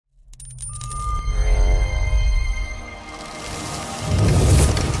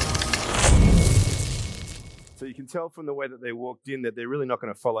tell from the way that they walked in that they're really not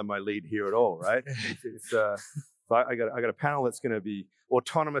going to follow my lead here at all, right? So I got a panel that's going to be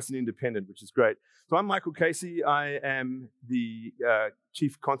autonomous and independent, which is great. So I'm Michael Casey. I am the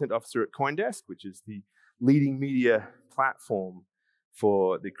Chief Content Officer at CoinDesk, which is the leading media platform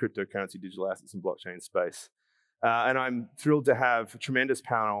for the cryptocurrency, digital assets, and blockchain space. And I'm thrilled to have a tremendous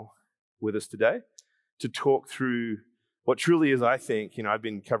panel with us today to talk through what truly is, I think, I've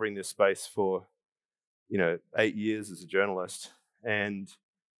been covering this space for, 8 years as a journalist. And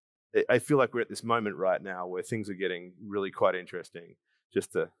I feel like we're at this moment right now where things are getting really quite interesting.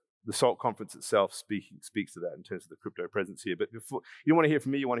 Just the SALT conference itself speaks to that in terms of the crypto presence here. But before, you don't want to hear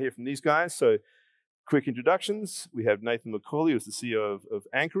from me, you want to hear from these guys. So quick introductions. We have Nathan McCauley, who's the CEO of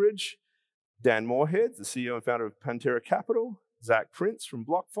Anchorage. Dan Moorhead, the CEO and founder of Pantera Capital. Zach Prince from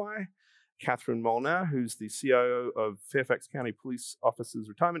BlockFi. Catherine Molnar, who's the CIO of Fairfax County Police Officers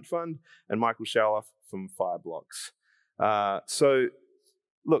Retirement Fund. And Michael Shaloff from Fireblocks. So,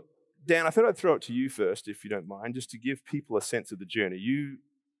 look, Dan, I thought I'd throw it to you first, if you don't mind, just to give people a sense of the journey. You,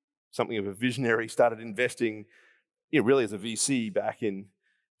 something of a visionary, started investing really as a VC back in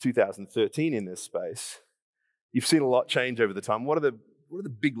 2013 in this space. You've seen a lot change over the time. What are the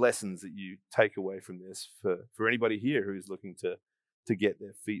big lessons that you take away from this for anybody here who's looking to get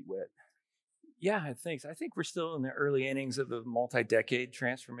their feet wet? Yeah, thanks. I think we're still in the early innings of a multi-decade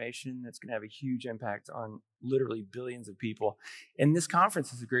transformation that's going to have a huge impact on literally billions of people. And this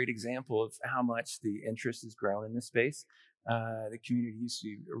conference is a great example of how much the interest has grown in this space. The community used to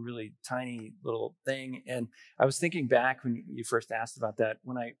be a really tiny little thing. And I was thinking back when you first asked about that,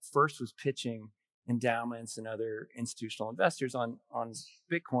 when I first was pitching endowments and other institutional investors on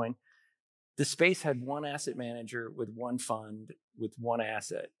Bitcoin, the space had one asset manager with one fund with one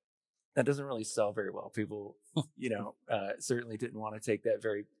asset. That doesn't really sell very well. People, certainly didn't want to take that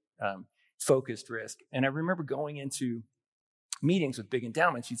very focused risk. And I remember going into meetings with big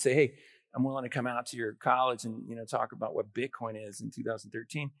endowments. You'd say, "Hey, I'm willing to come out to your college and talk about what Bitcoin is in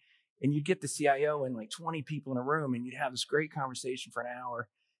 2013." And you'd get the CIO and like 20 people in a room, and you'd have this great conversation for an hour.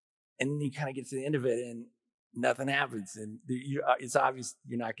 And then you kind of get to the end of it, and nothing happens. And it's obvious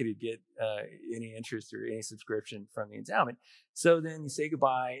you're not going to get any interest or any subscription from the endowment. So then you say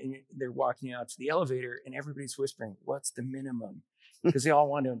goodbye, and they're walking you out to the elevator, and everybody's whispering, "What's the minimum?" Because they all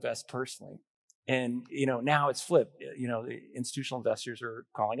want to invest personally. And, now it's flipped. The institutional investors are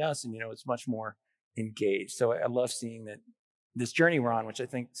calling us, and, it's much more engaged. So I love seeing that this journey we're on, which I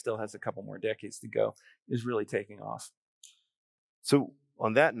think still has a couple more decades to go, is really taking off. So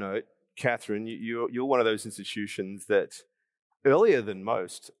on that note, Catherine, you're one of those institutions that earlier than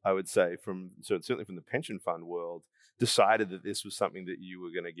most, I would say, certainly from the pension fund world, decided that this was something that you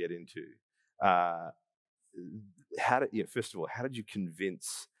were going to get into. First of all, how did you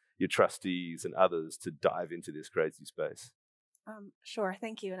convince your trustees and others to dive into this crazy space? Sure,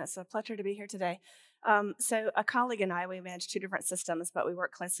 thank you, and it's a pleasure to be here today. So a colleague and I, we manage two different systems, but we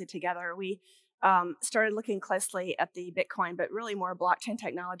work closely together. We started looking closely at the Bitcoin, but really more blockchain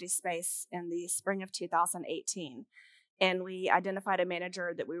technology space in the spring of 2018. And we identified a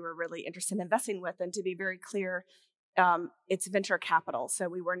manager that we were really interested in investing with. And to be very clear, it's venture capital. So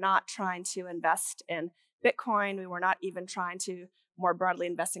we were not trying to invest in Bitcoin. We were not even trying to more broadly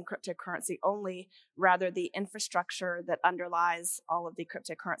invest in cryptocurrency only, rather the infrastructure that underlies all of the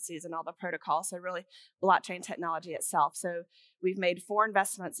cryptocurrencies and all the protocols. So really blockchain technology itself. So we've made 4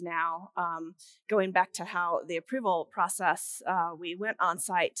 investments now. Going back to how the approval process, we went on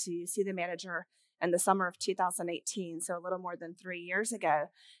site to see the manager in the summer of 2018, so a little more than 3 years ago.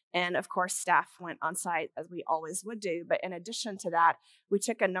 And of course, staff went on site as we always would do. But in addition to that, we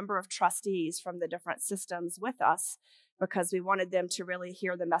took a number of trustees from the different systems with us because we wanted them to really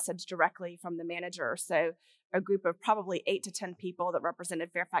hear the message directly from the manager. So a group of probably 8 to 10 people that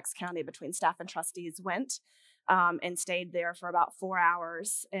represented Fairfax County between staff and trustees went and stayed there for about 4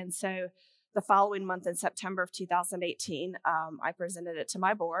 hours. And so the following month in September of 2018, I presented it to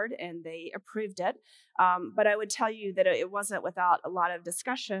my board and they approved it. But I would tell you that it wasn't without a lot of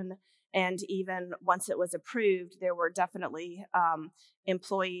discussion. And even once it was approved, there were definitely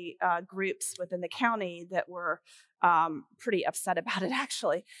employee groups within the county that were pretty upset about it,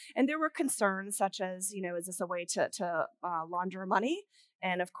 actually. And there were concerns such as, is this a way to launder money?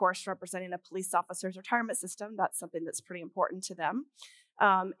 And of course, representing a police officer's retirement system, that's something that's pretty important to them.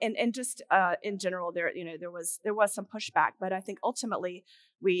 And just in general, there was some pushback, but I think ultimately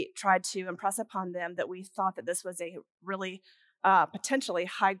we tried to impress upon them that we thought that this was a really potentially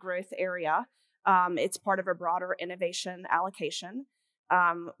high growth area. It's part of a broader innovation allocation.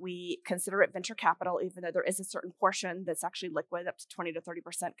 We consider it venture capital, even though there is a certain portion that's actually liquid, up to 20 to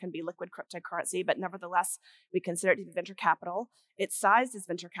 30% can be liquid cryptocurrency. But nevertheless, we consider it to be venture capital. It's sized as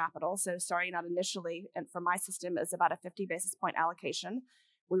venture capital. So starting out initially, and for my system, is about a 50 basis point allocation.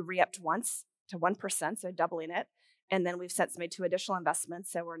 We re-upped once to 1%, so doubling it. And then we've since made 2 additional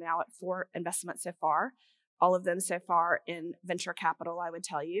investments. So we're now at 4 investments so far, all of them so far in venture capital, I would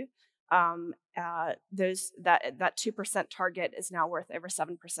tell you. That 2% target is now worth over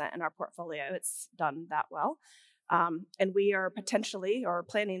 7% in our portfolio. It's done that well. And we are potentially or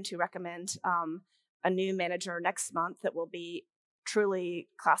planning to recommend a new manager next month that will be truly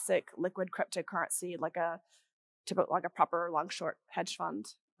classic liquid cryptocurrency, like a proper long-short hedge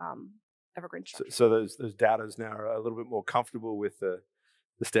fund, evergreen structure. So those doubters now are a little bit more comfortable with the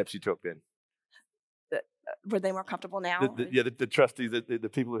steps you took then? Were they more comfortable now? The trustees, the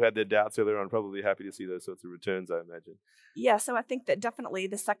people who had their doubts earlier on, probably happy to see those sorts of returns, I imagine. Yeah, so I think that definitely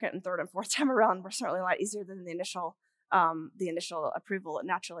the second and third and fourth time around were certainly a lot easier than the initial approval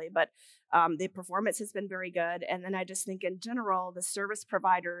naturally. But the performance has been very good, and then I just think in general the service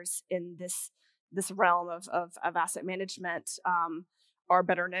providers in this realm of asset management are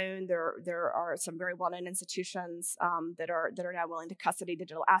better known. There are some very well-known institutions that are now willing to custody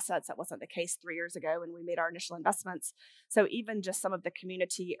digital assets. That wasn't the case 3 years ago when we made our initial investments. So even just some of the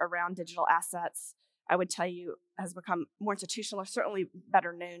community around digital assets, I would tell you, has become more institutional, or certainly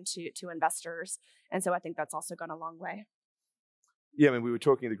better known to investors. And so I think that's also gone a long way. Yeah, I mean, we were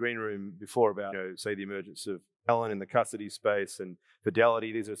talking in the green room before about, say, the emergence of Ellen in the custody space and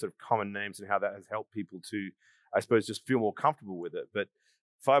Fidelity. These are sort of common names and how that has helped people to, I suppose, just feel more comfortable with it. But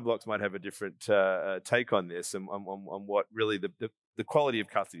Fireblocks might have a different take on this and on what really the quality of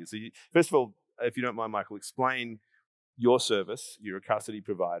custody is. So first of all, if you don't mind, Michael, explain your service. You're a custody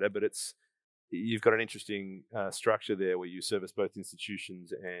provider, but you've got an interesting structure there where you service both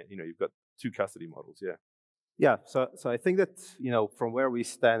institutions and, you've got 2 custody models, yeah. Yeah, so I think that, from where we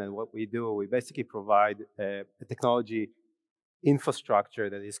stand and what we do, we basically provide a technology infrastructure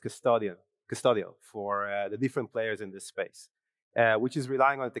that is custodial for the different players in this space, which is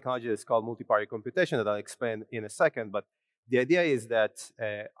relying on a technology that's called multi-party computation that I'll explain in a second. But the idea is that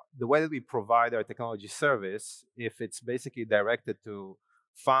the way that we provide our technology service, if it's basically directed to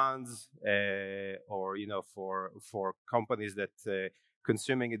funds or, for companies that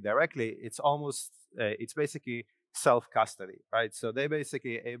consuming it directly, it's basically self-custody, right? So they're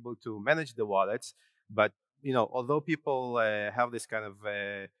basically able to manage the wallets, but although people have this kind of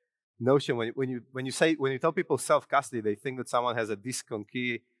notion when you tell people self-custody, they think that someone has a disk on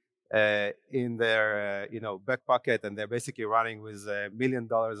key in their back pocket, and they're basically running with $1 million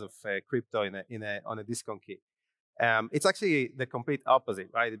of crypto on a disk on key. It's actually the complete opposite,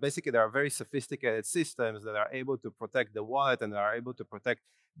 right? Basically, there are very sophisticated systems that are able to protect the wallet and are able to protect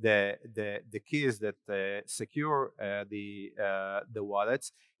the keys that secure the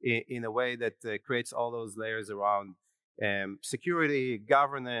wallets in a way that creates all those layers around security,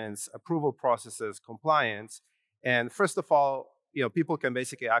 governance, approval processes, compliance. And first of all, people can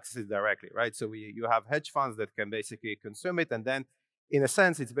basically access it directly, right? So you have hedge funds that can basically consume it, and then in a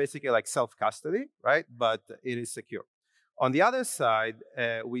sense, it's basically like self-custody, right? But it is secure. On the other side,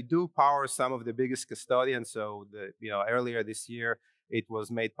 we do power some of the biggest custodians. So, earlier this year, it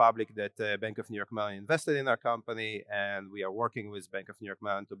was made public that Bank of New York Mellon invested in our company, and we are working with Bank of New York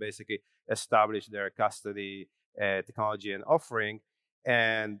Mellon to basically establish their custody technology and offering.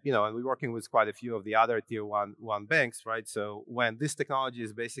 And and we're working with quite a few of the other tier one banks, right? So when this technology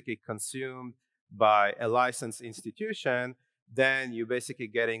is basically consumed by a licensed institution, then you're basically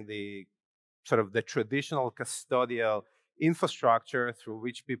getting the sort of the traditional custodial infrastructure through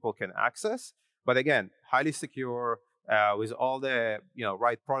which people can access. But again, highly secure with all the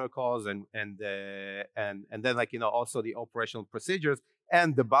right protocols and then also the operational procedures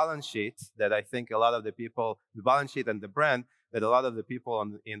and the balance sheet that I think a lot of the people, the balance sheet and the brand that a lot of the people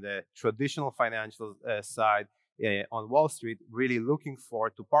in the traditional financial side on Wall Street really looking for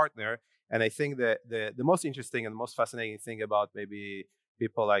to partner. And I think that the most interesting and most fascinating thing about maybe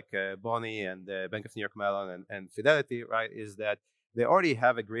people like Bonnie and Bank of New York Mellon and Fidelity, right, is that they already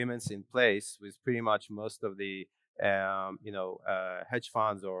have agreements in place with pretty much most of the hedge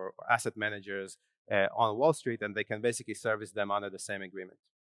funds or asset managers on Wall Street, and they can basically service them under the same agreement.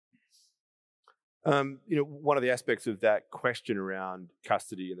 One of the aspects of that question around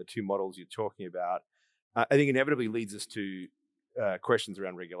custody and the 2 models you're talking about, I think inevitably leads us to questions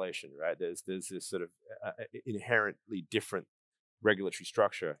around regulation, right? There's this sort of inherently different regulatory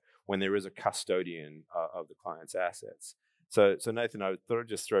structure when there is a custodian of the client's assets. So Nathan, I thought I'd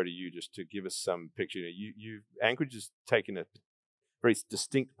just throw to you just to give us some picture. Anchorage has taken very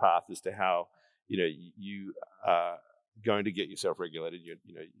distinct path as to how you are going to get yourself regulated.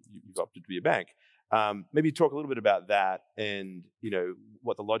 You've opted to be a bank. Maybe talk a little bit about that, and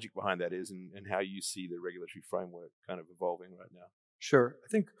what the logic behind that is, and how you see the regulatory framework kind of evolving right now. Sure. I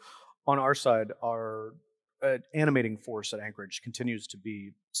think on our side, our animating force at Anchorage continues to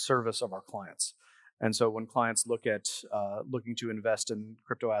be service of our clients. And so when clients looking to invest in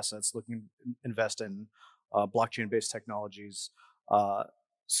crypto assets, looking to invest in blockchain-based technologies,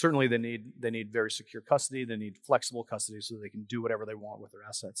 certainly they need very secure custody. They need flexible custody so they can do whatever they want with their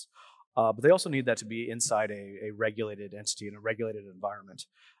assets. But they also need that to be inside a regulated entity in a regulated environment.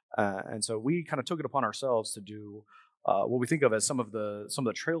 And so we kind of took it upon ourselves to do what we think of as some of the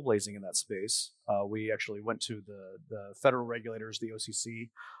trailblazing in that space. We actually went to the federal regulators, the OCC,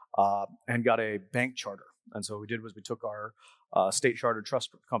 and got a bank charter. And so what we did was we took our state chartered trust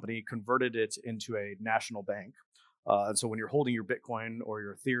company, converted it into a national bank. And so when you're holding your Bitcoin or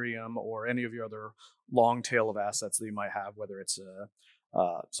your Ethereum or any of your other long tail of assets that you might have, whether it's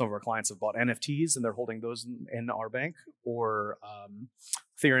some of our clients have bought NFTs and they're holding those in our bank, or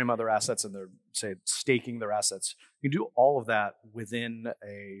Ethereum, other assets, and they're staking their assets. You can do all of that within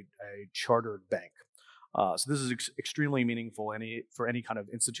a chartered bank. So this is extremely meaningful for any kind of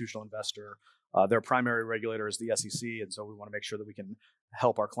institutional investor. Their primary regulator is the SEC, and so we want to make sure that we can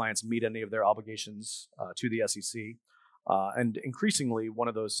help our clients meet any of their obligations to the SEC. And increasingly, one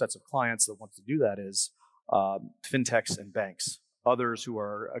of those sets of clients that wants to do that is fintechs and banks. Others who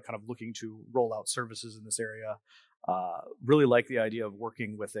are kind of looking to roll out services in this area really like the idea of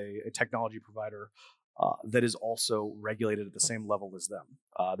working with a technology provider that is also regulated at the same level as them.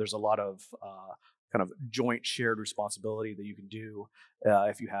 There's a lot of kind of joint shared responsibility that you can do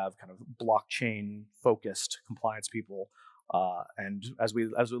if you have kind of blockchain focused compliance people. And as we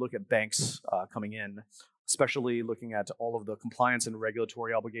look at banks coming in, especially looking at all of the compliance and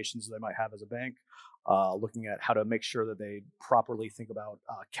regulatory obligations they might have as a bank, looking at how to make sure that they properly think about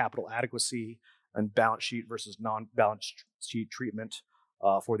capital adequacy and balance sheet versus non-balance sheet treatment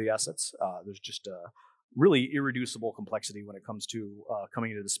for the assets. There's just a really irreducible complexity when it comes to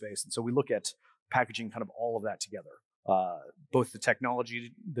coming into the space. And so we look at packaging kind of all of that together, both the technology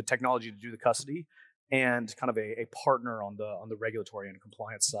to do the custody, and kind of a partner on the regulatory and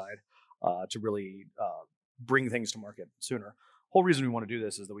compliance side to really bring things to market sooner. Whole reason we want to do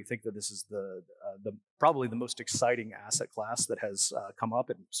this is that we think that this is the probably the most exciting asset class that has come up,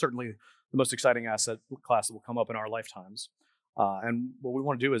 and certainly the most exciting asset class that will come up in our lifetimes. And what we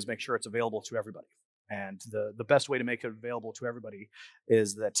want to do is make sure it's available to everybody. And the best way to make it available to everybody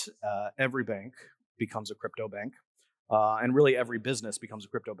is that every bank becomes a crypto bank, and really every business becomes a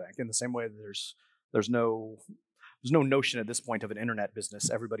crypto bank. In the same way that there's no notion at this point of an internet business.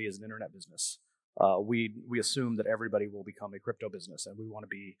 Everybody is an internet business. We assume that everybody will become a crypto business, and we want to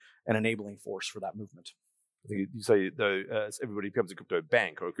be an enabling force for that movement. I think you say, though, everybody becomes a crypto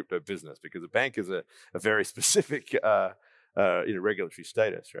bank or a crypto business, because a bank is a very specific regulatory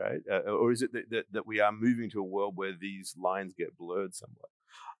status, right? Or is it that we are moving to a world where these lines get blurred somewhat?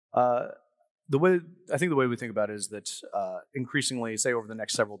 The way we think about it is that increasingly, say over the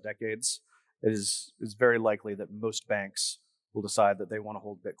next several decades, it is very likely that most banks will decide that they want to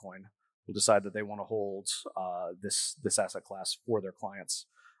hold Bitcoin, will decide that they want to hold this asset class for their clients.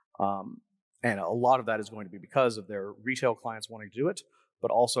 And a lot of that is going to be because of their retail clients wanting to do it, but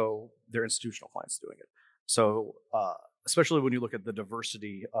also their institutional clients doing it. So especially when you look at the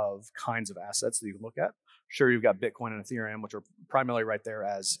diversity of kinds of assets that you can look at, sure, you've got Bitcoin and Ethereum, which are primarily right there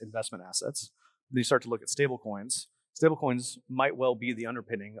as investment assets. Then you start to look at stablecoins. Stablecoins might well be the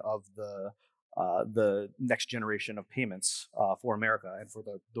underpinning of the next generation of payments for America and for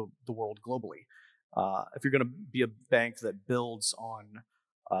the world globally. If you're going to be a bank that builds on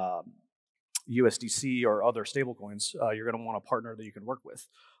USDC or other stablecoins, you're going to want a partner that you can work with.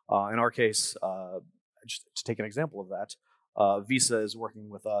 In our case, just to take an example of that, Visa is working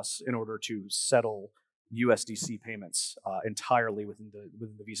with us in order to settle USDC payments entirely within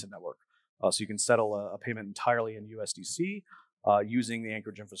the Visa network. So you can settle a payment entirely in USDC using the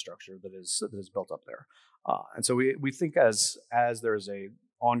Anchorage infrastructure that is built up there. And so we think as there's a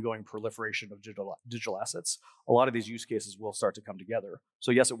ongoing proliferation of digital assets, a lot of these use cases will start to come together. So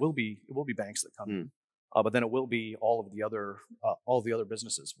yes, it will be banks that come in, but then it will be all of the other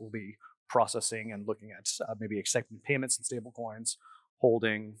businesses will be processing and looking at maybe accepting payments in stable coins,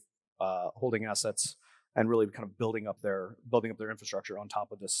 holding assets, and really kind of building up their infrastructure on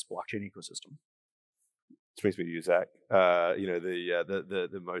top of this blockchain ecosystem. Which brings me to you, Zach. One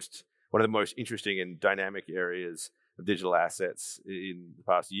of the most interesting and dynamic areas of digital assets in the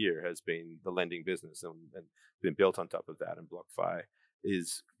past year has been the lending business, and been built on top of that. And BlockFi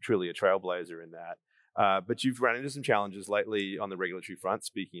is truly a trailblazer in that. But you've run into some challenges lately on the regulatory front.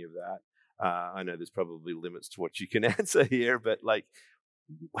 Speaking of that, I know there's probably limits to what you can answer here, but like,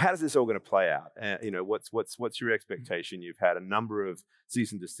 how is this all going to play out? What's your expectation? You've had a number of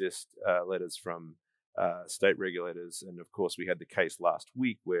cease and desist letters from state regulators, and of course, we had the case last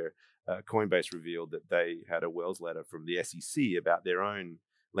week where Coinbase revealed that they had a Wells letter from the SEC about their own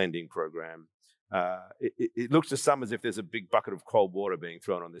lending program. It looks to some as if there's a big bucket of cold water being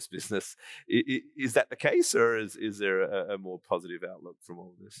thrown on this business. Is that the case, or is there a more positive outlook from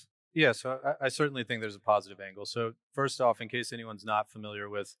all of this? Yeah, so I certainly think there's a positive angle. So first off, in case anyone's not familiar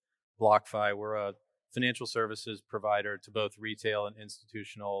with BlockFi, we're a financial services provider to both retail and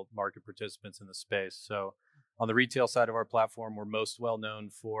institutional market participants in the space. So on the retail side of our platform, we're most well known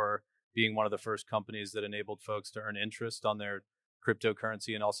for being one of the first companies that enabled folks to earn interest on their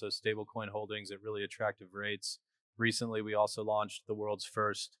cryptocurrency and also stablecoin holdings at really attractive rates. Recently, we also launched the world's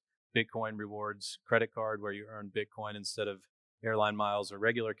first Bitcoin rewards credit card where you earn Bitcoin instead of airline miles or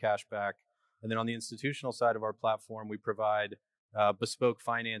regular cash back. And then on the institutional side of our platform, we provide bespoke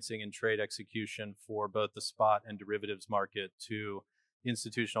financing and trade execution for both the spot and derivatives market to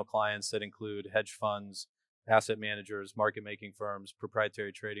institutional clients that include hedge funds, asset managers, market making firms,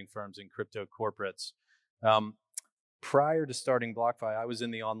 proprietary trading firms, and crypto corporates. Prior to starting BlockFi, I was in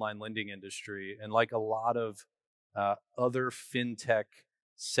the online lending industry, and like a lot of other fintech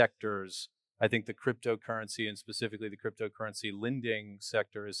sectors, I think the cryptocurrency, and specifically the cryptocurrency lending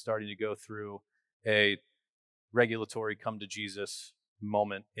sector, is starting to go through a regulatory come to Jesus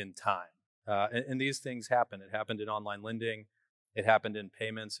moment in time. And these things happen. It happened in online lending. It happened in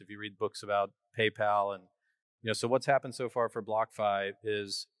payments. If you read books about PayPal, and so what's happened so far for BlockFi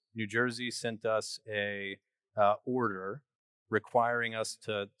is New Jersey sent us a order requiring us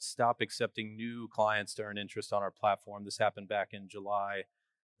to stop accepting new clients to earn interest on our platform. This happened back in July.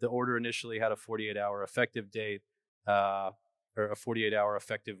 The order initially had a 48-hour effective date, or a 48-hour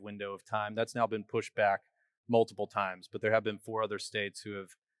effective window of time. That's now been pushed back multiple times, but there have been 4 other states who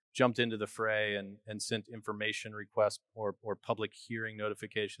have jumped into the fray and sent information requests or public hearing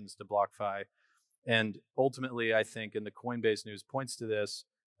notifications to BlockFi. And ultimately, I think, and the Coinbase news points to this,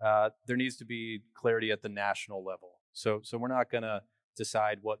 there needs to be clarity at the national level. So we're not going to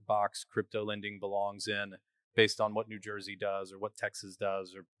decide what box crypto lending belongs in based on what New Jersey does or what Texas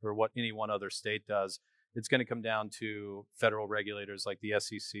does or what any one other state does. It's going to come down to federal regulators like the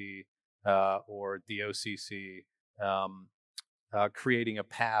SEC or the OCC creating a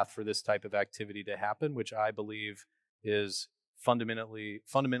path for this type of activity to happen, which I believe is fundamentally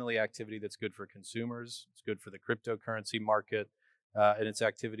activity that's good for consumers. It's good for the cryptocurrency market, and it's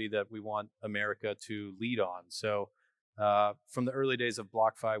activity that we want America to lead on. So from the early days of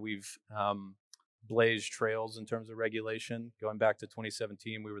BlockFi, we've blazed trails in terms of regulation. Going back to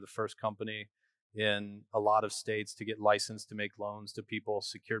 2017, we were the first company in a lot of states to get licensed to make loans to people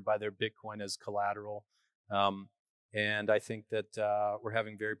secured by their Bitcoin as collateral. And I think that we're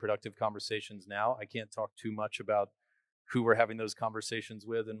having very productive conversations now. I can't talk too much about who we're having those conversations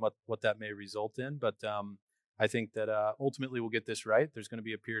with and what that may result in. But I think that ultimately we'll get this right. There's going to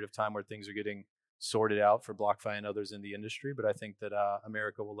be a period of time where things are getting sorted out for BlockFi and others in the industry. But I think that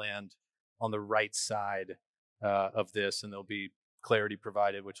America will land on the right side of this, and there'll be clarity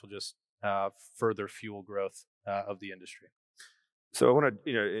provided, which will just further fuel growth of the industry. So I want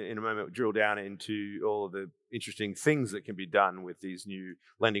to, in a moment, drill down into all of the interesting things that can be done with these new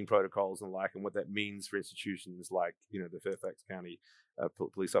lending protocols and the like, and what that means for institutions like, the Fairfax County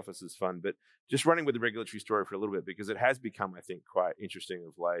Police Officers Fund. But just running with the regulatory story for a little bit, because it has become, I think, quite interesting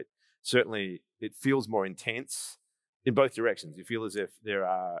of late. Certainly, it feels more intense in both directions. You feel as if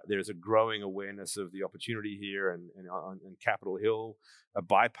there's a growing awareness of the opportunity here, and on Capitol Hill, a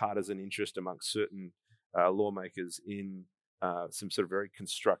bipartisan interest amongst certain lawmakers in some sort of very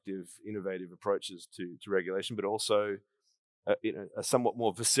constructive, innovative approaches to regulation, but also a somewhat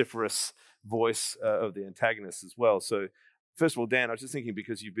more vociferous voice of the antagonists as well. So first of all, Dan, I was just thinking,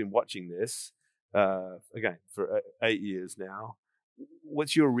 because you've been watching this, again, for 8 years now,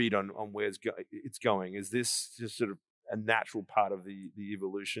 what's your read on where it's going? Is this just sort of a natural part of the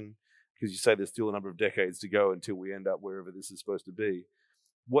evolution? Because you say there's still a number of decades to go until we end up wherever this is supposed to be.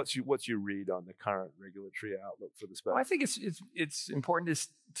 What's your read on the current regulatory outlook for the space? Well, I think it's important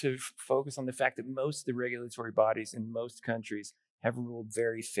to focus on the fact that most of the regulatory bodies in most countries have ruled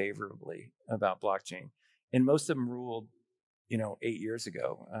very favorably about blockchain, and most of them ruled, 8 years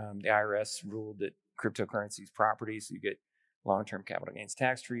ago. The IRS ruled that cryptocurrency is property, so you get long-term capital gains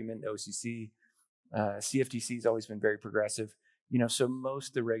tax treatment. The OCC CFTC has always been very progressive. So most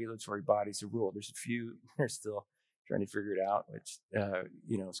of the regulatory bodies have ruled. There's a few they're still trying to figure it out, which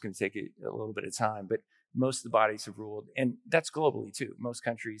it's going to take a little bit of time. But most of the bodies have ruled, and that's globally too. Most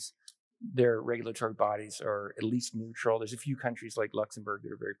countries, their regulatory bodies are at least neutral. There's a few countries like Luxembourg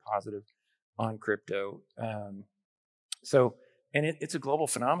that are very positive on crypto. It's a global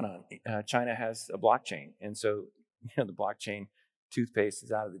phenomenon. China has a blockchain, and so the blockchain toothpaste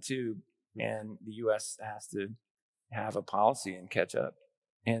is out of the tube, and the U.S. has to have a policy and catch up.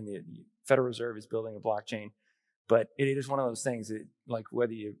 And the Federal Reserve is building a blockchain, but it is one of those things that, like,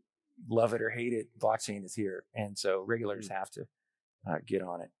 whether you love it or hate it, blockchain is here, and so regulators have to get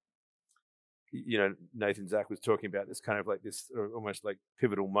on it. Nathan, Zach was talking about this kind of like this almost like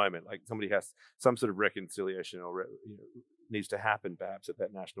pivotal moment, like somebody has some sort of reconciliation or needs to happen perhaps at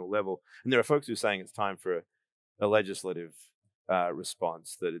that national level. And there are folks who are saying it's time for a legislative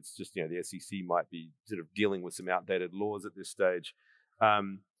response, that it's just, the SEC might be sort of dealing with some outdated laws at this stage.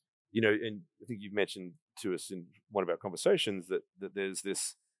 And I think you've mentioned to us in one of our conversations that there's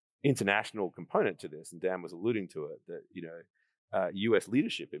this international component to this, and Dan was alluding to it, that, U.S.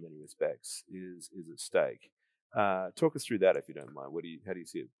 leadership in many respects is at stake. Talk us through that, if you don't mind. How do you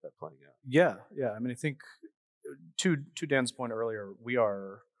see that playing out? Yeah. I mean, I think to Dan's point earlier, we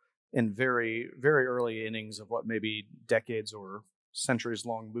are in very, very early innings of what may be decades or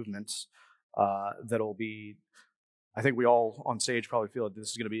centuries-long movements that'll be. I think we all on stage probably feel that this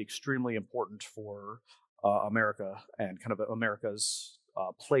is going to be extremely important for America and kind of America's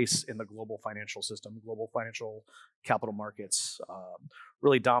place in the global financial system, global financial capital markets,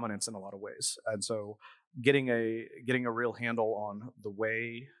 really dominance in a lot of ways. And so getting a real handle on the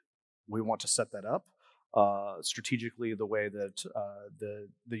way we want to set that up, strategically, the way that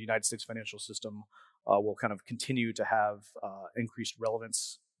the United States financial system will kind of continue to have increased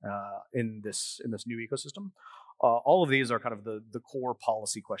relevance in this new ecosystem. All of these are kind of the core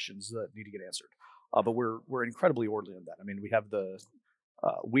policy questions that need to get answered. But we're incredibly orderly in that. I mean,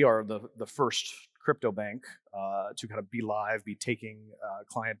 we are the first crypto bank to kind of be taking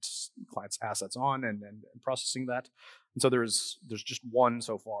clients' assets on and processing that. And so there's just one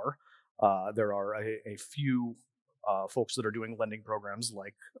so far. There are a few folks that are doing lending programs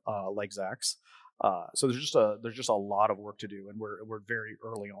like Zach's. So there's just a lot of work to do, and we're very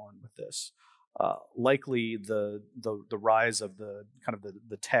early on with this. Likely the rise of the kind of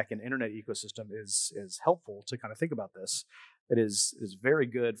the tech and internet ecosystem is helpful to kind of think about this. It is very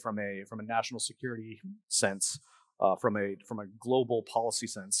good from a national security sense, from a global policy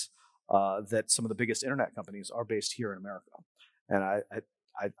sense, that some of the biggest internet companies are based here in America, and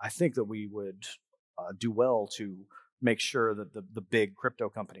I think that we would do well to make sure that the big crypto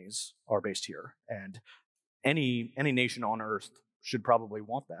companies are based here, and any nation on earth should probably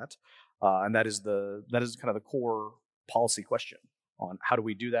want that. And that is kind of the core policy question on how do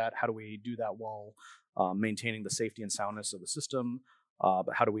we do that? How do we do that while maintaining the safety and soundness of the system?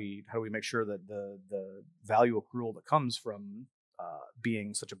 But how do we make sure that the value accrual that comes from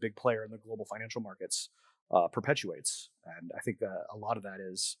being such a big player in the global financial markets perpetuates? And I think that a lot of that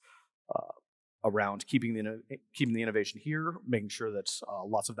is around keeping the innovation here, making sure that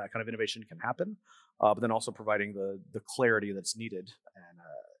lots of that kind of innovation can happen, but then also providing the clarity that's needed, and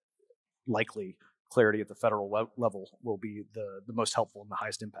likely clarity at the federal level will be the most helpful and the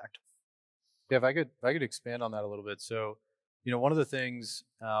highest impact. Yeah, if I could expand on that a little bit. So, one of the things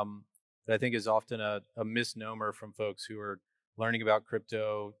that I think is often a misnomer from folks who are learning about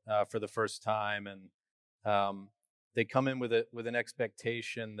crypto for the first time, and they come in with an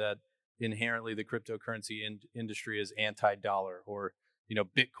expectation that inherently the cryptocurrency industry is anti-dollar, or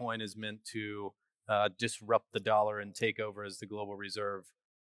Bitcoin is meant to disrupt the dollar and take over as the global reserve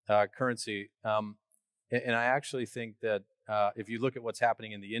currency. And I actually think that if you look at what's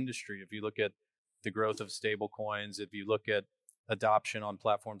happening in the industry, if you look at the growth of stable coins, if you look at adoption on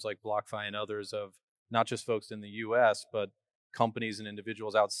platforms like BlockFi and others of not just folks in the US, but companies and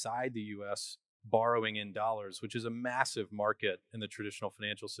individuals outside the US borrowing in dollars, which is a massive market in the traditional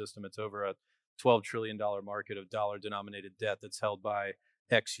financial system. It's over a $12 trillion market of dollar-denominated debt that's held by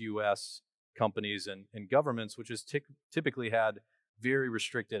ex-US companies and governments, which has typically had very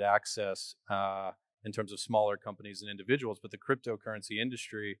restricted access in terms of smaller companies and individuals. But the cryptocurrency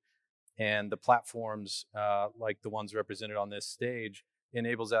industry and the platforms like the ones represented on this stage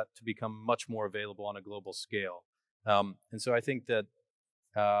enables that to become much more available on a global scale. And so I think that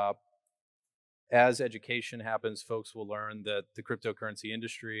as education happens, folks will learn that the cryptocurrency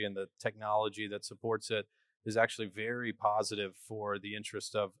industry and the technology that supports it is actually very positive for the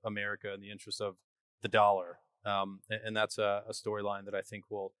interest of America and the interest of the dollar. And that's a storyline that I think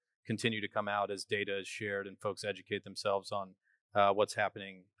will continue to come out as data is shared and folks educate themselves on what's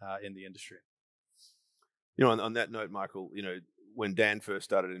happening in the industry. You know, on that note, Michael, you know, when Dan first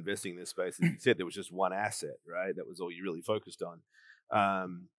started investing in this space, as you said, there was just one asset, right? That was all you really focused on.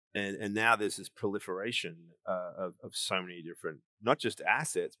 And now there's this proliferation of so many different, not just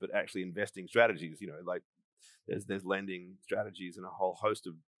assets, but actually investing strategies. You know, like there's lending strategies and a whole host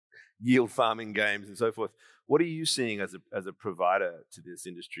of yield farming games and so forth. What are you seeing as a provider to this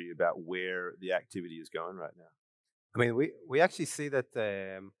industry about where the activity is going right now? I mean, we actually see that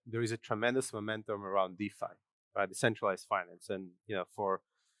there is a tremendous momentum around DeFi, right? Decentralized finance. And, you know, for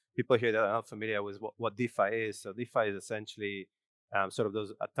people here that are not familiar with what DeFi is, so DeFi is essentially sort of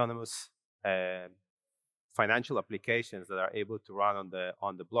those autonomous financial applications that are able to run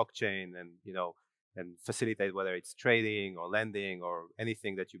on the blockchain and, you know, and facilitate whether it's trading or lending or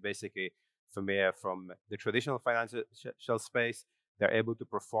anything that you basically familiar from the traditional financial space. They're able to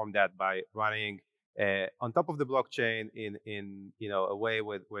perform that by running on top of the blockchain in you know, a way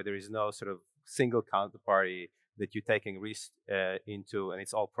where there is no sort of single counterparty that you're taking risk into, and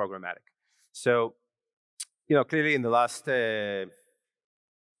it's all programmatic. So, you know, clearly in the last 18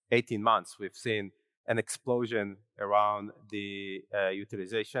 months, we've seen an explosion around the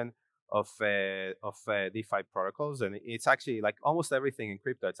utilization of DeFi protocols, and it's actually like almost everything in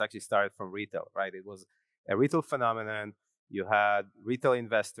crypto. It's actually started from retail, right? It was a retail phenomenon. You had retail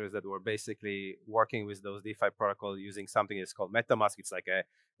investors that were basically working with those DeFi protocols using something that's called MetaMask. It's like a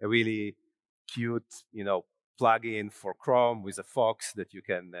really cute, you know, plugin for Chrome with a Fox that you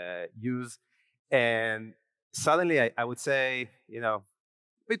can use. And suddenly, I would say, you know,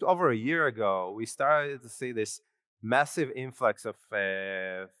 a bit over a year ago, we started to see this massive influx of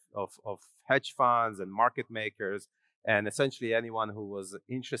hedge funds and market makers, and essentially anyone who was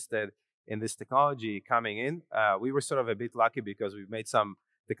interested in this technology coming in. We were sort of a bit lucky because we made some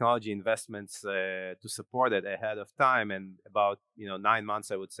technology investments to support it ahead of time, and about 9 months,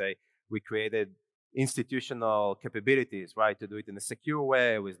 I would say, we created institutional capabilities, right, to do it in a secure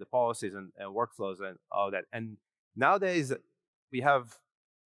way with the policies and workflows and all that. And nowadays, we have,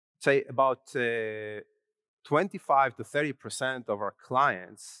 say, about 25 to 30% of our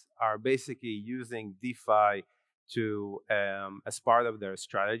clients are basically using DeFi to as part of their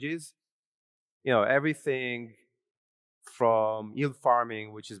strategies. You know, everything from yield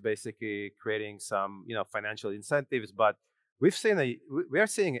farming, which is basically creating some, financial incentives, but we are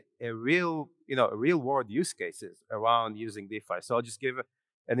seeing a real world use cases around using DeFi. So I'll just give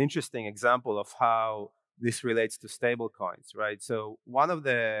an interesting example of how this relates to stablecoins, right? So one of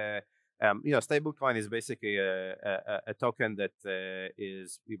the stablecoin is basically a token that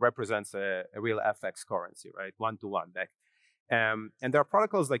it represents a real FX currency, right? One-to-one back. And there are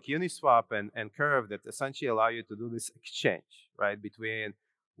protocols like Uniswap and Curve that essentially allow you to do this exchange, right, between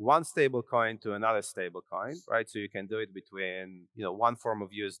one stablecoin to another stablecoin, right? So you can do it between, one form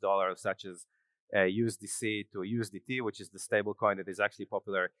of US dollar, such as USDC to USDT, which is the stablecoin that is actually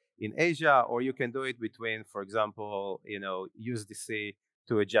popular in Asia, or you can do it between, for example, USDC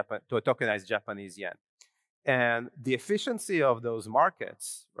to a tokenized Japanese yen. And the efficiency of those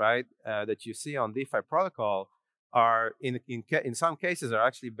markets, right, that you see on DeFi protocol are in some cases are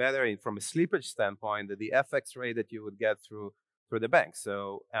actually better from a slippage standpoint than the FX rate that you would get through the bank.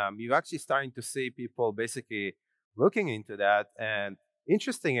 So you're actually starting to see people basically looking into that. And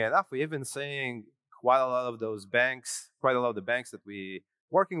interestingly enough, we're even seeing quite a lot of the banks that we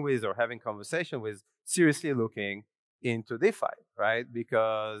working with or having conversation with seriously looking into DeFi, right?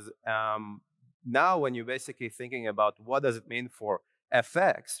 Because now when you're basically thinking about what does it mean for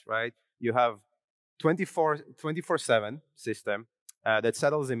FX, right? You have 24/7 system that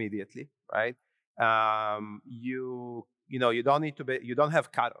settles immediately, right? You don't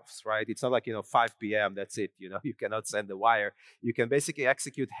have cutoffs, right? It's not like 5 p.m. That's it. You cannot send the wire. You can basically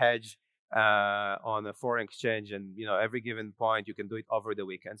execute hedge on a foreign exchange, and every given point you can do it over the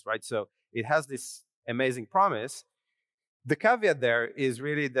weekends, right? So it has this amazing promise. The caveat there is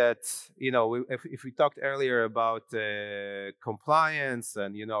really that if we talked earlier about compliance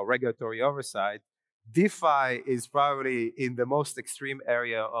and regulatory oversight, DeFi is probably in the most extreme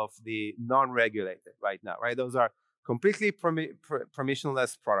area of the non-regulated right now, right? Those are completely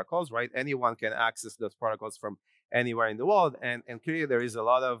permissionless protocols, right? Anyone can access those protocols from anywhere in the world, and clearly there is a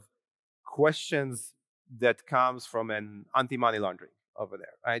lot of questions that comes from an anti-money laundering over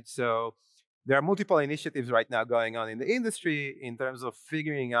there, right? So there are multiple initiatives right now going on in the industry in terms of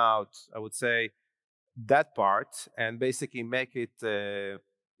figuring out, I would say, that part and basically make it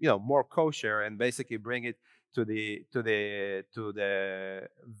more kosher and basically bring it to the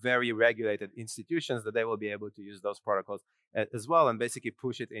very regulated institutions, that they will be able to use those protocols as well, and basically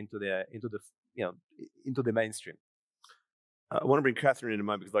push it into the mainstream. I want to bring Catherine in a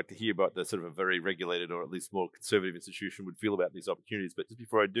moment because I'd like to hear about the sort of a very regulated or at least more conservative institution would feel about these opportunities. But just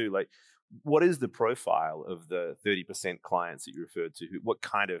before I do, like, what is the profile of the 30% clients that you referred to? What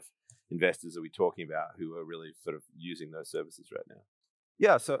kind of investors are we talking about who are really sort of using those services right now?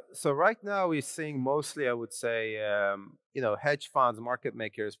 Yeah, so right now we're seeing mostly, I would say, hedge funds, market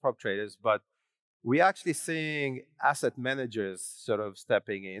makers, prop traders, but we're actually seeing asset managers sort of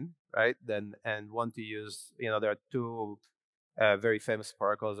stepping in, right? And want to use, there are two very famous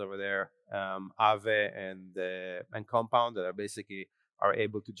protocols over there, Aave and Compound, that are basically are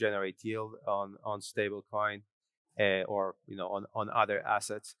able to generate yield on stable coin or on other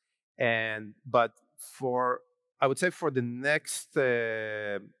assets. But I would say for the next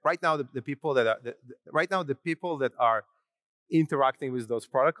right now the people that are interacting with those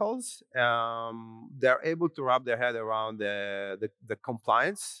protocols, they're able to wrap their head around the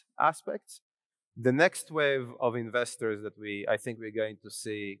compliance aspects. The next wave of investors that I think we're going to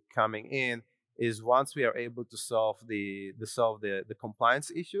see coming in is once we are able to solve the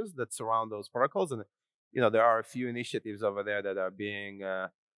compliance issues that surround those protocols. And there are a few initiatives over there that are being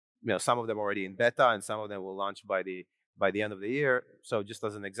some of them already in beta, and some of them will launch by the end of the year. So just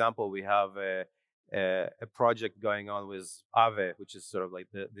as an example, we have a project going on with Aave, which is sort of like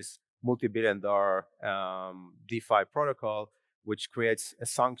this multi-billion-dollar DeFi protocol, which creates a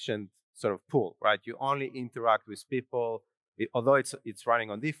sanctioned sort of pool, right? You only interact with people, although it's running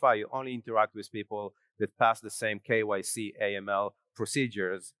on DeFi, you only interact with people that pass the same KYC AML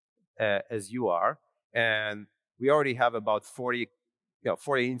procedures as you are. And we already have about 40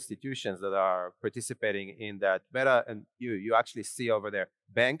 institutions that are participating in that beta. And you actually see over there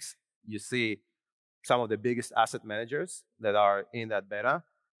banks, you see some of the biggest asset managers that are in that beta,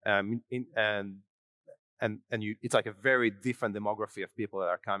 it's like a very different demography of people that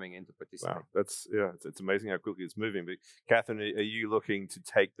are coming in to participate. Wow, it's amazing how quickly it's moving. But Catherine, are you looking to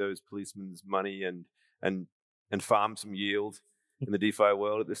take those policemen's money and farm some yield in the DeFi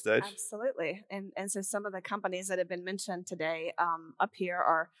world at this stage? Absolutely. And so some of the companies that have been mentioned today up here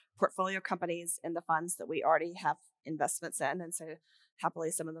are portfolio companies in the funds that we already have investments in. And so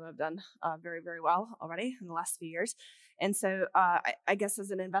happily, some of them have done very, very well already in the last few years. And so I guess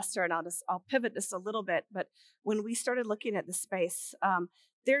as an investor, and I'll pivot just a little bit, but when we started looking at the space,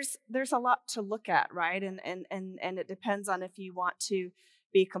 there's a lot to look at, right? And it depends on if you want to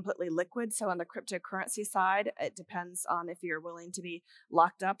be completely liquid. So on the cryptocurrency side, it depends on if you're willing to be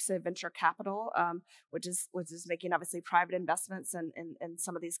locked up. So venture capital, which is making obviously private investments in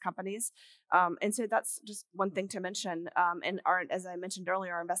some of these companies. And so that's just one thing to mention. And as I mentioned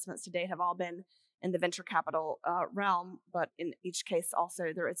earlier, our investments to date have all been in the venture capital realm, but in each case also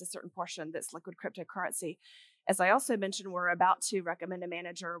there is a certain portion that's liquid cryptocurrency. As I also mentioned, we're about to recommend a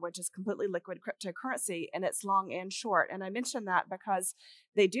manager which is completely liquid cryptocurrency, and it's long and short. And I mention that because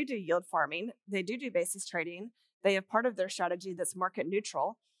they do yield farming, they do basis trading, they have part of their strategy that's market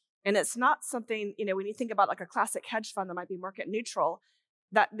neutral. And it's not something, when you think about like a classic hedge fund that might be market neutral,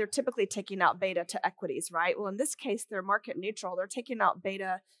 that they're typically taking out beta to equities, right? Well, in this case, they're market neutral. They're taking out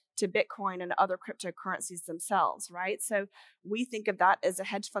beta to Bitcoin and other cryptocurrencies themselves, right? So we think of that as a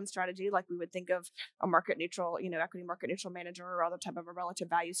hedge fund strategy, like we would think of a market neutral, equity market neutral manager or other type of a relative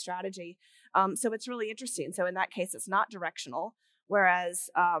value strategy. So it's really interesting. So in that case, it's not directional. Whereas,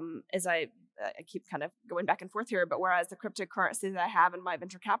 as I keep kind of going back and forth here, but whereas the cryptocurrency that I have in my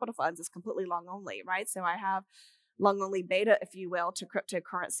venture capital funds is completely long only, right? So I have long only beta, if you will, to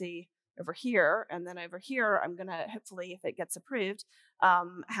cryptocurrency over here, and then over here, I'm gonna hopefully, if it gets approved,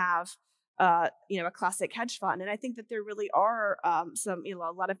 have a classic hedge fund. And I think that there really are some a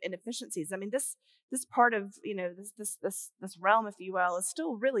lot of inefficiencies. I mean, this part of this realm, if you will, is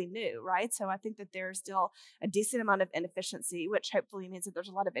still really new, right? So I think that there's still a decent amount of inefficiency, which hopefully means that there's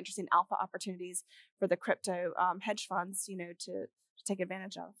a lot of interesting alpha opportunities for the crypto hedge funds, to take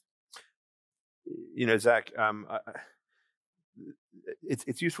advantage of. Zach,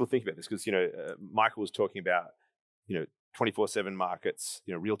 it's useful to think about this because Michael was talking about 24/7 markets,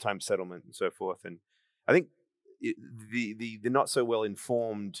 real-time settlement and so forth, and I think the not so well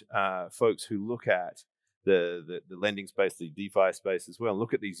informed folks who look at the lending space, the DeFi space as well, and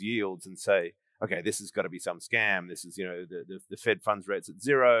look at these yields and say, okay, this has got to be some scam. This is the Fed funds rate's at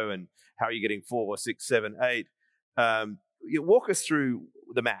 0, and how are you getting 4, 6, 7, 8? Walk us through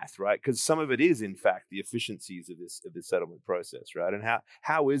the math, right? Because some of it is, in fact, the efficiencies of this settlement process, right? And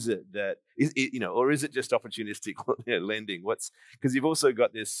how is it that or is it just opportunistic lending? Because you've also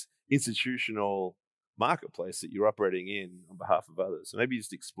got this institutional marketplace that you're operating in on behalf of others. So maybe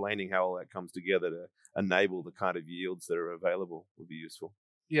just explaining how all that comes together to enable the kind of yields that are available would be useful.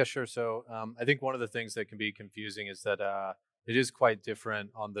 Yeah, sure. So I think one of the things that can be confusing is that it is quite different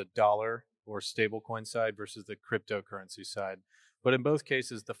on the dollar or stablecoin side versus the cryptocurrency side. But in both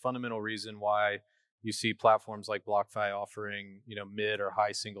cases, the fundamental reason why you see platforms like BlockFi offering, mid or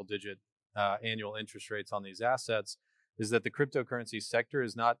high single-digit annual interest rates on these assets is that the cryptocurrency sector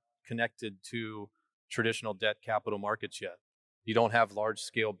is not connected to traditional debt capital markets yet. You don't have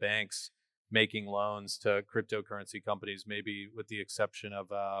large-scale banks making loans to cryptocurrency companies, maybe with the exception of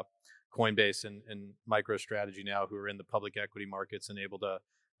Coinbase and MicroStrategy now, who are in the public equity markets and able to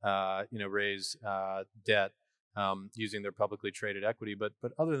raise debt using their publicly traded equity. But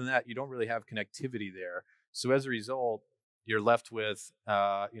other than that, you don't really have connectivity there. So as a result, you're left with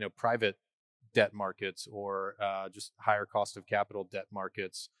private debt markets or just higher cost of capital debt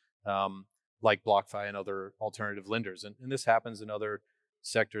markets like BlockFi and other alternative lenders. And this happens in other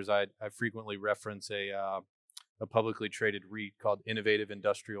sectors. I frequently reference a publicly traded REIT called Innovative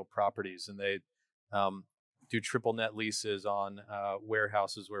Industrial Properties, and they do triple net leases on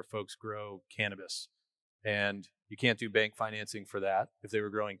warehouses where folks grow cannabis. And you can't do bank financing for that. If they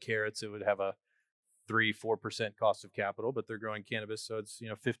were growing carrots, it would have a 3-4% cost of capital, but they're growing cannabis, so it's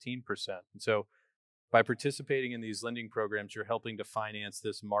 15%. And so by participating in these lending programs, you're helping to finance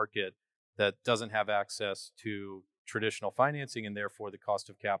this market that doesn't have access to traditional financing, and therefore the cost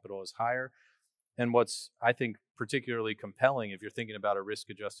of capital is higher. And what's, I think, particularly compelling if you're thinking about a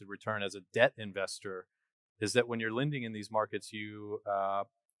risk-adjusted return as a debt investor is that when you're lending in these markets, you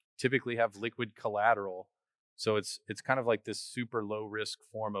typically have liquid collateral. So it's kind of like this super low-risk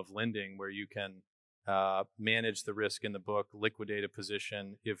form of lending where you can manage the risk in the book, liquidate a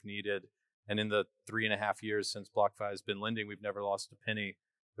position if needed. And in the 3.5 years since BlockFi has been lending, we've never lost a penny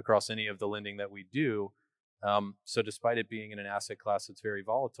across any of the lending that we do. So despite it being in an asset class that's very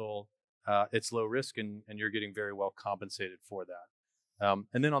volatile, it's low risk and you're getting very well compensated for that.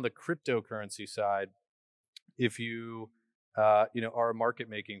 And then on the cryptocurrency side, if you are a market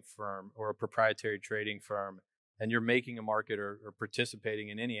making firm or a proprietary trading firm, and you're making a market or participating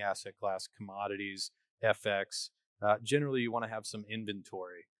in any asset class, commodities, FX, generally you want to have some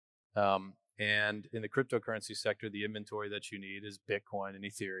inventory. And in the cryptocurrency sector, the inventory that you need is Bitcoin and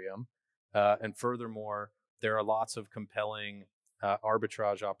Ethereum. And furthermore, there are lots of compelling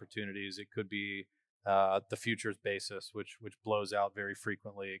arbitrage opportunities. It could be the futures basis, which blows out very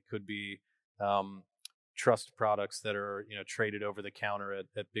frequently. It could be trust products that are traded over the counter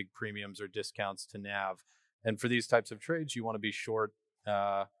at big premiums or discounts to NAV. And for these types of trades, you want to be short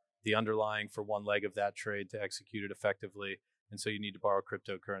the underlying for one leg of that trade to execute it effectively. And so you need to borrow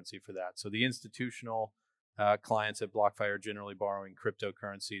cryptocurrency for that. So the institutional clients at BlockFi are generally borrowing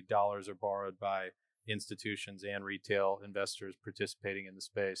cryptocurrency. Dollars are borrowed by institutions and retail investors participating in the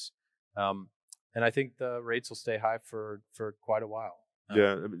space. And I think the rates will stay high for quite a while.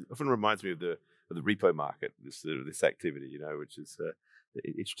 Yeah, it often reminds me of the repo market, this activity, which is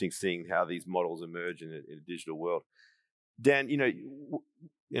interesting seeing how these models emerge in a digital world. Dan,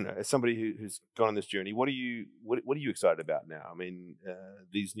 as somebody who's gone on this journey, what are you excited about now? I mean,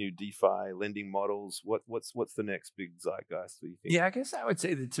 these new DeFi lending models. What's the next big zeitgeist? What do you think? Yeah, I guess I would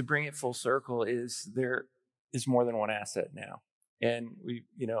say that to bring it full circle is there is more than one asset now, and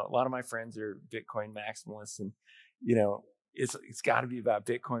a lot of my friends are Bitcoin maximalists, and it's got to be about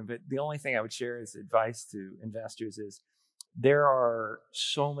Bitcoin. But the only thing I would share as advice to investors is there are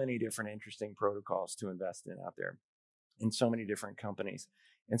so many different interesting protocols to invest in out there, in so many different companies.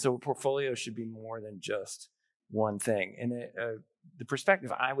 And so a portfolio should be more than just one thing. And the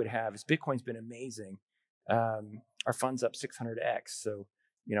perspective I would have is Bitcoin's been amazing. Our fund's up 600x. So,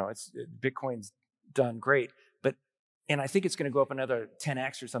 Bitcoin's done great. And I think it's going to go up another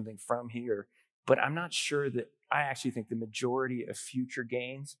 10x or something from here. But I'm not sure that I actually think the majority of future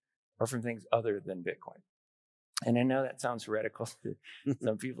gains are from things other than Bitcoin. And I know that sounds heretical to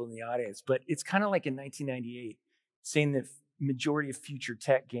some people in the audience, but it's kind of like in 1998 saying that majority of future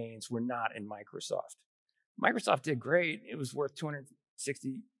tech gains were not in Microsoft. Microsoft did great. It was worth $260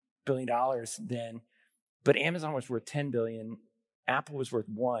 billion then, but Amazon was worth $10 billion. Apple was worth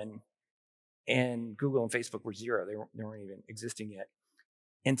 $1 billion, and Google and Facebook were $0. They weren't even existing yet.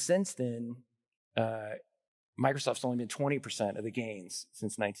 And since then, Microsoft's only been 20% of the gains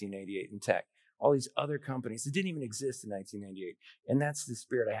since 1988 in tech. All these other companies that didn't even exist in 1998. And that's the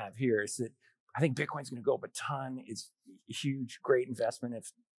spirit I have here, is that I think Bitcoin's going to go up a ton. It's a huge, great investment.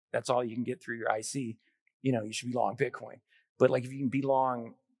 If that's all you can get through your IC, you should be long Bitcoin. But if you can be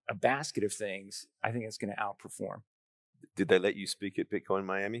long a basket of things, I think it's going to outperform. Did they let you speak at Bitcoin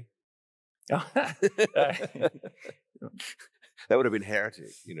Miami? That would have been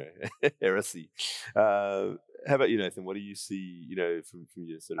heretic, heresy. How about you, Nathan? What do you see, from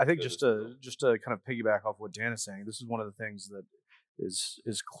your sort of? I think just to kind of piggyback off what Dan is saying, this is one of the things that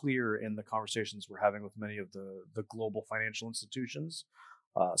is clear in the conversations we're having with many of the global financial institutions,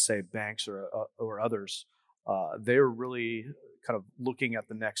 say banks or others. They're really kind of looking at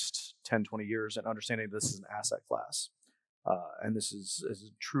the next 10, 20 years and understanding this is an asset class. And this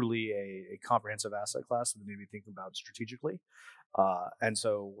is truly a comprehensive asset class that they need to be thinking about strategically. And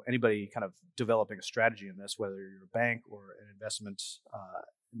so anybody kind of developing a strategy in this, whether you're a bank or an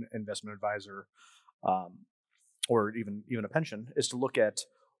investment advisor, or even a pension, is to look at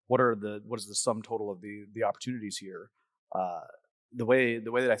what is the sum total of the opportunities here. The way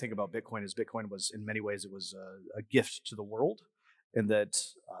that I think about Bitcoin is Bitcoin was in many ways it was a gift to the world, in that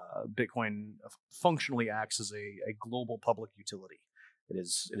Bitcoin functionally acts as a global public utility. It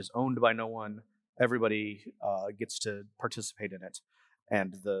is owned by no one. Everybody gets to participate in it.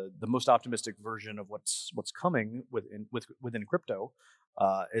 And the most optimistic version of what's coming within crypto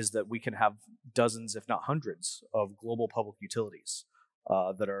is that we can have dozens, if not hundreds, of global public utilities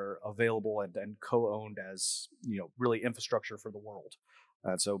that are available and co-owned as really infrastructure for the world.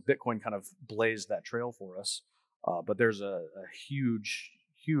 And so Bitcoin kind of blazed that trail for us. But there's a huge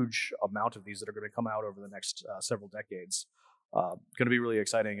amount of these that are going to come out over the next several decades. Going to be really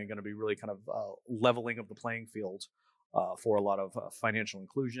exciting and going to be really kind of leveling of the playing field for a lot of financial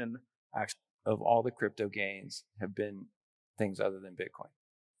inclusion. Of all the crypto gains have been things other than Bitcoin.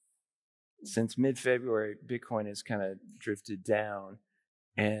 Since mid-February, Bitcoin has kind of drifted down,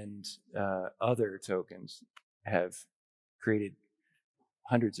 and other tokens have created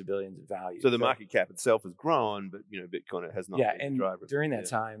hundreds of billions of value. So the market cap itself has grown, but Bitcoin has not been and the driver. During that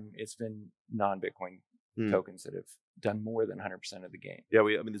time, it's been non-Bitcoin tokens that have done more than 100% of the gain. Yeah,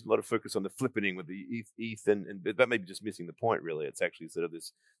 there's a lot of focus on the flippening with the ETH, and that may be just missing the point. Really, it's actually sort of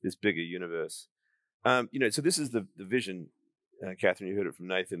this bigger universe. So this is the vision, Catherine. You heard it from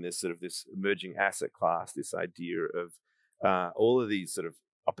Nathan. This sort of this emerging asset class, this idea of all of these sort of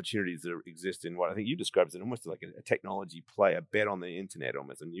opportunities that exist in what I think you described as almost like a technology play, a bet on the internet,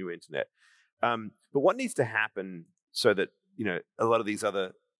 almost a new internet. But what needs to happen so that a lot of these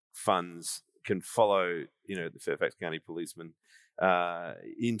other funds can follow the Fairfax County policeman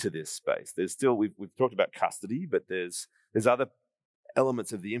into this space? There's still we've talked about custody, but there's other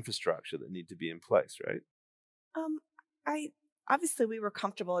elements of the infrastructure that need to be in place, right? I obviously we were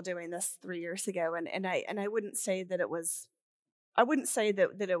comfortable doing this 3 years ago, and I wouldn't say that it was. I wouldn't say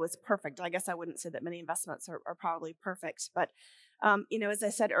that it was perfect. I guess I wouldn't say that many investments are probably perfect, but as I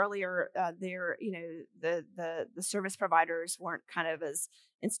said earlier, the service providers weren't kind of as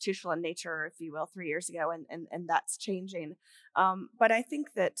institutional in nature, if you will, 3 years ago, and that's changing. But I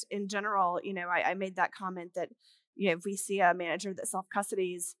think that in general, I made that comment that if we see a manager that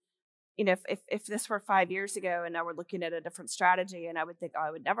self-custodies, if this were 5 years ago and now we're looking at a different strategy, and I would think, I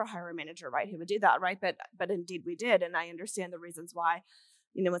would never hire a manager, right, who would do that, right? But indeed we did, and I understand the reasons why.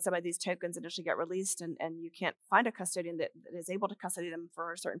 When some of these tokens initially get released and you can't find a custodian that is able to custody them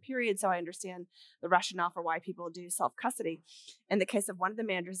for a certain period. So I understand the rationale for why people do self-custody. In the case of one of the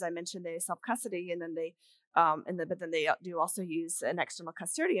managers I mentioned, they self-custody, and then they but then they do also use an external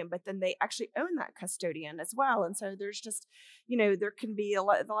custodian, but then they actually own that custodian as well. And so there's just, there can be a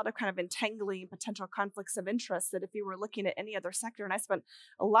lot of kind of entangling potential conflicts of interest that if you were looking at any other sector, and I spent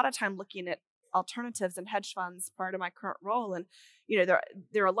a lot of time looking at alternatives and hedge funds part of my current role, and there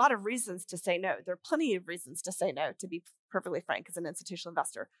are a lot of reasons to say no. There are plenty of reasons to say no, to be perfectly frank, as an institutional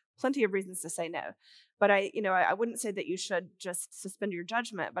investor, plenty of reasons to say no. But I wouldn't say that you should just suspend your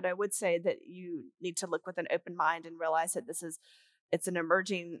judgment, but I would say that you need to look with an open mind and realize that it's an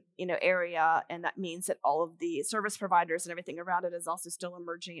emerging, area, and that means that all of the service providers and everything around it is also still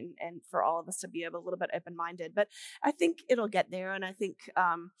emerging, and for all of us to be a little bit open-minded. But I think it'll get there, and I think,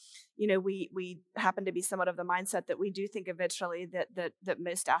 we happen to be somewhat of the mindset that we do think eventually that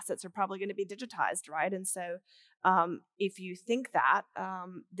most assets are probably going to be digitized, right? And so, if you think that,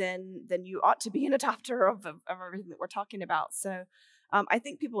 then you ought to be an adopter of everything that we're talking about. So, I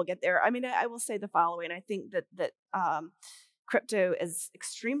think people will get there. I will say the following: I think that crypto is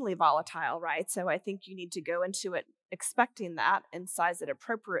extremely volatile, right? So I think you need to go into it expecting that and size it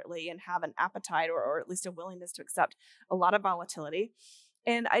appropriately and have an appetite or at least a willingness to accept a lot of volatility.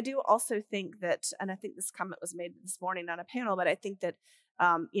 And I do also think that, and I think this comment was made this morning on a panel, but I think that,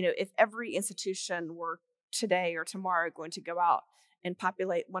 if every institution were today or tomorrow going to go out and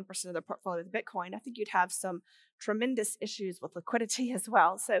populate 1% of their portfolio with Bitcoin, I think you'd have some tremendous issues with liquidity as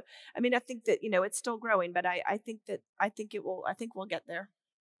well. So, I think that, it's still growing, but I think we'll get there.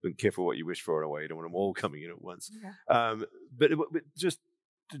 Be careful what you wish for in a way. You don't want them all coming in at once. Yeah. But just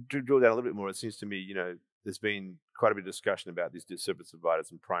to draw down a little bit more, it seems to me, there's been quite a bit of discussion about these service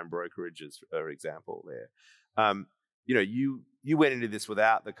providers and prime brokerages, for example, there. You went into this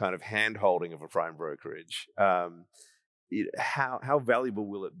without the kind of hand-holding of a prime brokerage. How valuable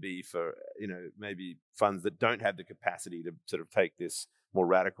will it be for, maybe funds that don't have the capacity to sort of take this more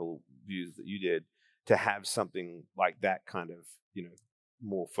radical views that you did, to have something like that kind of,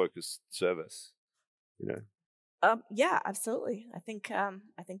 more focused service, Yeah, absolutely. I think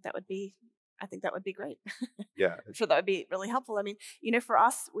that would be great. Yeah. I'm sure that would be really helpful. I mean, for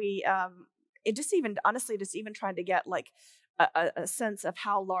us, we it just even honestly just even trying to get like a sense of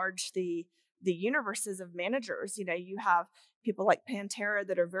how large the universe is of managers. You have people like Pantera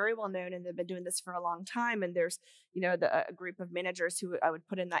that are very well known and they've been doing this for a long time. And there's, a group of managers who I would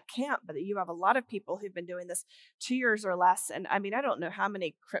put in that camp, but you have a lot of people who've been doing this 2 years or less. And I mean, I don't know how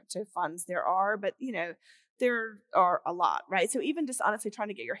many crypto funds there are, but there are a lot, right? So even just honestly trying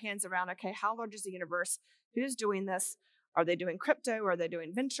to get your hands around, okay, how large is the universe? Who's doing this? Are they doing crypto? Are they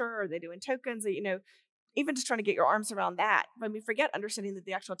doing venture? Are they doing tokens? Even just trying to get your arms around that. When we forget understanding that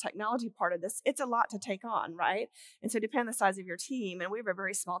the actual technology part of this, it's a lot to take on, right? And so depending on the size of your team, and we have a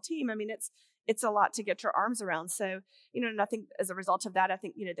very small team, I mean, it's a lot to get your arms around. So, and I think as a result of that, I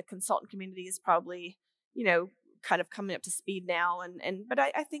think, the consultant community is probably, kind of coming up to speed now. But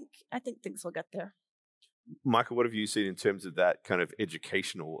I think things will get there. Michael, what have you seen in terms of that kind of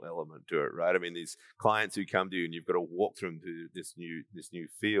educational element to it, right? I mean, these clients who come to you and you've got to walk them through this new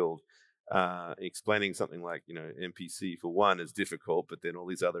field, explaining something like, MPC for one is difficult, but then all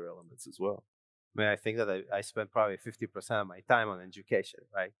these other elements as well. I mean, I think that I spend probably 50% of my time on education,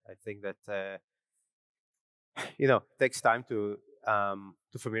 right? I think that, it takes time to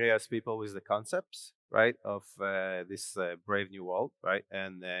familiarize people with the concepts, right, of this brave new world, right?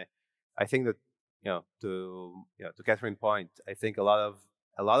 And I think that, to Catherine's point, I think a lot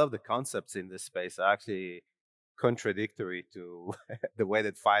of the concepts in this space are actually contradictory to the way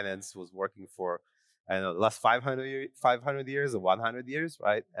that finance was working for, I don't know, the last 500 years or 100 years,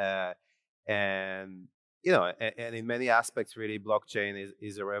 right? And in many aspects, really, blockchain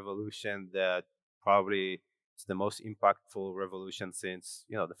is a revolution that probably is the most impactful revolution since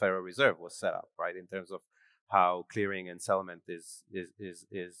the Federal Reserve was set up, right? In terms of how clearing and settlement is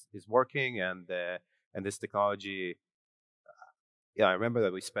working, and this technology. I remember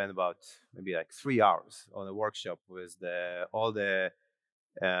that we spent about maybe like 3 hours on a workshop with all the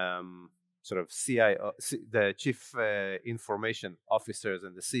sort of CIO, the chief information officers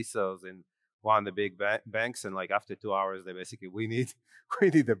and the CISOs in one of the big banks, and like after 2 hours, they basically we need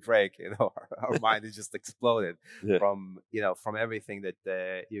a break. Our mind is just exploded from everything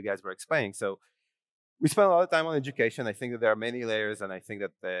that you guys were explaining. So we spend a lot of time on education. I think that there are many layers, and I think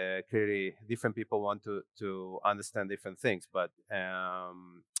that clearly different people want to understand different things. But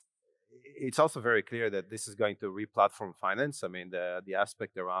it's also very clear that this is going to re-platform finance. I mean, the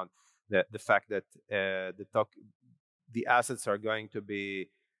aspect around the fact that the assets are going to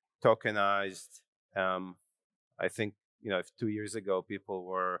be tokenized. I think if 2 years ago people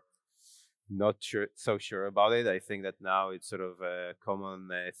were not so sure about it, I think that now it's sort of a common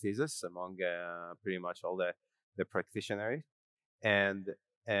thesis among pretty much all the practitioners, and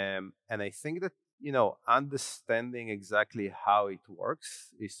I think that understanding exactly how it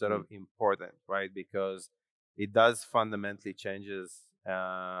works is sort of important, right? Because it does fundamentally changes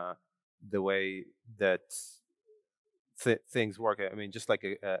the way that things work. I mean, just like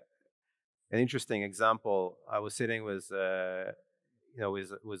an interesting example, I was sitting with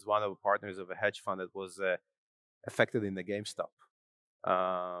with one of the partners of a hedge fund that was affected in the GameStop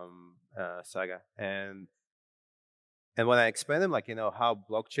saga, and when I explained them how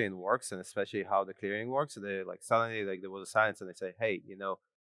blockchain works and especially how the clearing works, they suddenly there was a silence, and they say, hey,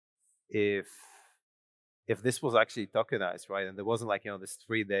 if this was actually tokenized, right, and there wasn't this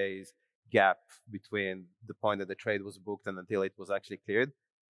 3 days gap between the point that the trade was booked and until it was actually cleared,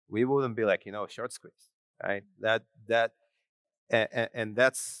 we wouldn't be short squeeze, right? And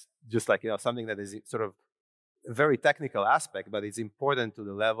that's just something that is sort of a very technical aspect, but it's important to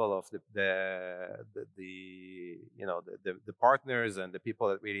the level of the partners and the people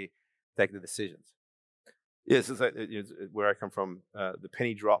that really take the decisions. Yes, it's like, where I come from, the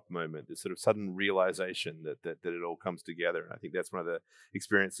penny drop moment, the sort of sudden realization that it all comes together. And I think that's one of the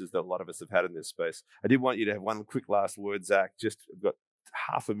experiences that a lot of us have had in this space. I did want you to have one quick last word, Zach. I've got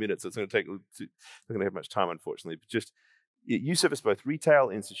half a minute, so it's going to take. Not going to have much time, unfortunately. But just you service both retail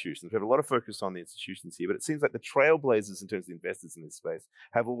and institutions. We have a lot of focus on the institutions here, but it seems like the trailblazers in terms of investors in this space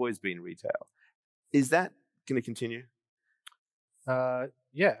have always been retail. Is that going to continue?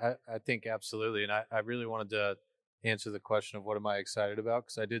 Yeah, I think absolutely. And I really wanted to answer the question of what am I excited about?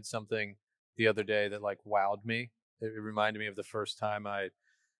 Because I did something the other day that like wowed me. It reminded me of the first time I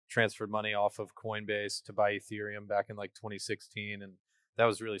transferred money off of Coinbase to buy Ethereum back in like 2016. And that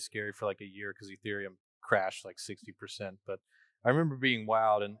was really scary for like a year because Ethereum crashed like 60%. But I remember being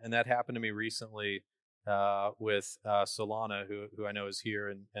wowed. And that happened to me recently with Solana, who I know is here,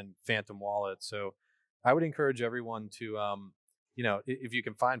 and Phantom Wallet. So I would encourage everyone to, if you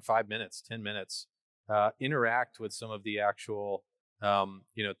can find 5 minutes, 10 minutes, interact with some of the actual,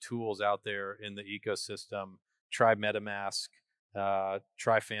 tools out there in the ecosystem. Try MetaMask,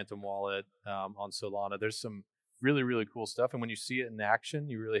 try Phantom Wallet on Solana. There's some really, really cool stuff. And when you see it in action,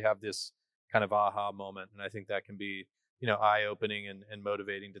 you really have this kind of aha moment. And I think that can be, eye-opening and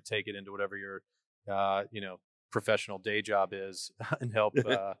motivating to take it into whatever your, professional day job is and help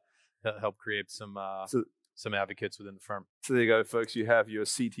create some advocates within the firm. So there you go, folks. You have your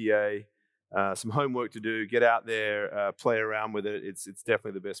CTA, some homework to do. Get out there, play around with it. It's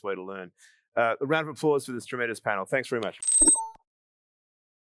definitely the best way to learn. A round of applause for this tremendous panel. Thanks very much.